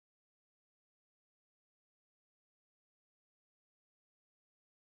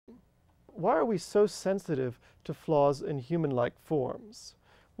why are we so sensitive to flaws in human-like forms?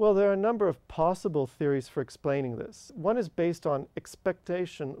 Well, there are a number of possible theories for explaining this. One is based on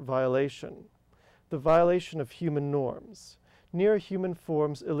expectation violation, the violation of human norms. Near human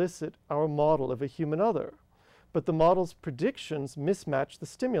forms elicit our model of a human other, but the model's predictions mismatch the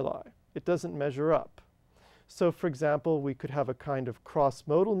stimuli. It doesn't measure up. So, for example, we could have a kind of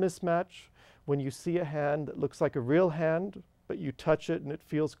cross-modal mismatch. When you see a hand that looks like a real hand, but you touch it and it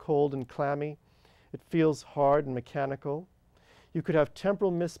feels cold and clammy, it feels hard and mechanical. You could have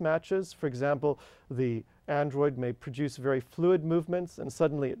temporal mismatches. For example, the android may produce very fluid movements and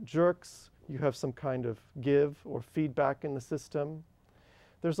suddenly it jerks. You have some kind of give or feedback in the system.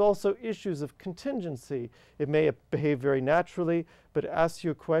 There's also issues of contingency. It may behave very naturally, but asks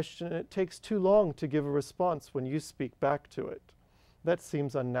you a question and it takes too long to give a response when you speak back to it. That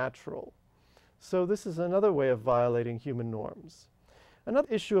seems unnatural. So this is another way of violating human norms. Another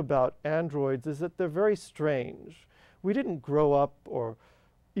issue about androids is that they're very strange. We didn't grow up or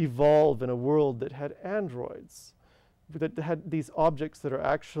evolve in a world that had androids, that had these objects that are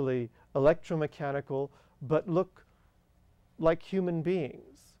actually electromechanical but look like human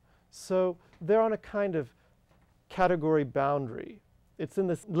beings. So they're on a kind of category boundary. It's in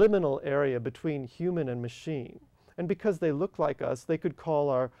this liminal area between human and machine. And because they look like us, they could call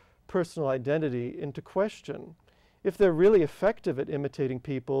our personal identity into question. If they're really effective at imitating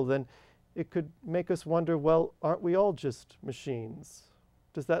people, then it could make us wonder, well, aren't we all just machines?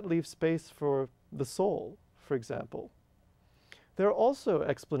 Does that leave space for the soul, for example? There are also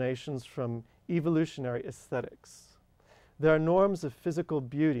explanations from evolutionary aesthetics. There are norms of physical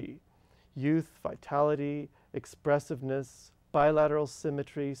beauty, youth, vitality, expressiveness, bilateral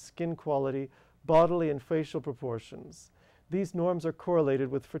symmetry, skin quality, bodily and facial proportions. These norms are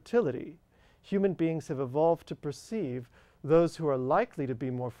correlated with fertility. Human beings have evolved to perceive those who are likely to be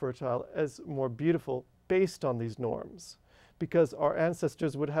more fertile as more beautiful based on these norms, because our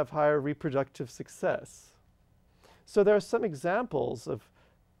ancestors would have higher reproductive success. So there are some examples of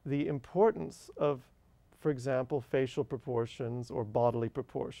the importance of, for example, facial proportions or bodily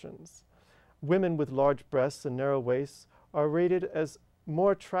proportions. Women with large breasts and narrow waists are rated as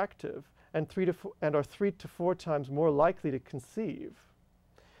more attractive and are 3 to 4 times more likely to conceive.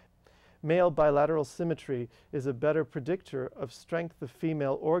 Male bilateral symmetry is a better predictor of strength of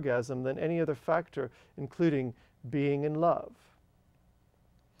female orgasm than any other factor, including being in love.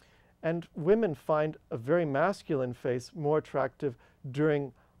 And women find a very masculine face more attractive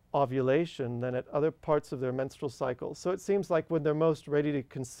during ovulation than at other parts of their menstrual cycle. So it seems like when they're most ready to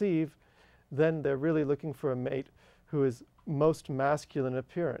conceive, then they're really looking for a mate who is most masculine in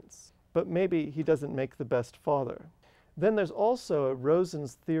appearance. But maybe he doesn't make the best father. Then there's also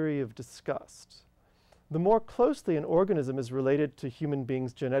Rozin's theory of disgust. The more closely an organism is related to human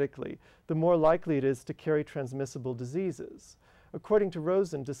beings genetically, the more likely it is to carry transmissible diseases. According to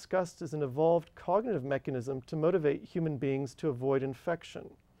Rozin, disgust is an evolved cognitive mechanism to motivate human beings to avoid infection.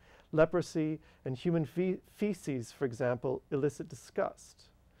 Leprosy and human feces, for example, elicit disgust.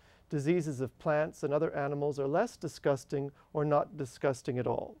 Diseases of plants and other animals are less disgusting or not disgusting at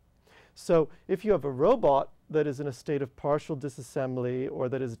all. So if you have a robot that is in a state of partial disassembly or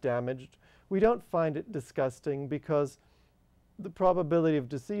that is damaged, we don't find it disgusting because the probability of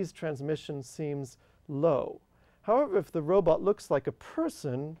disease transmission seems low. However, if the robot looks like a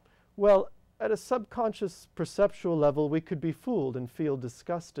person, well, at a subconscious perceptual level, we could be fooled and feel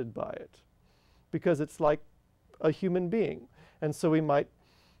disgusted by it because it's like a human being. And so we might,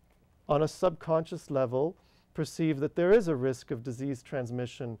 on a subconscious level, perceive that there is a risk of disease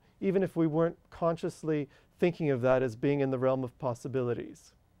transmission, even if we weren't consciously thinking of that as being in the realm of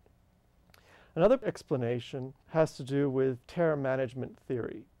possibilities. Another explanation has to do with terror management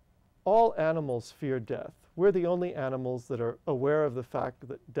theory. All animals fear death. We're the only animals that are aware of the fact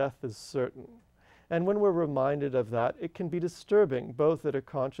that death is certain. And when we're reminded of that, it can be disturbing, both at a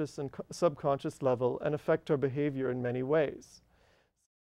conscious and subconscious level, and affect our behavior in many ways.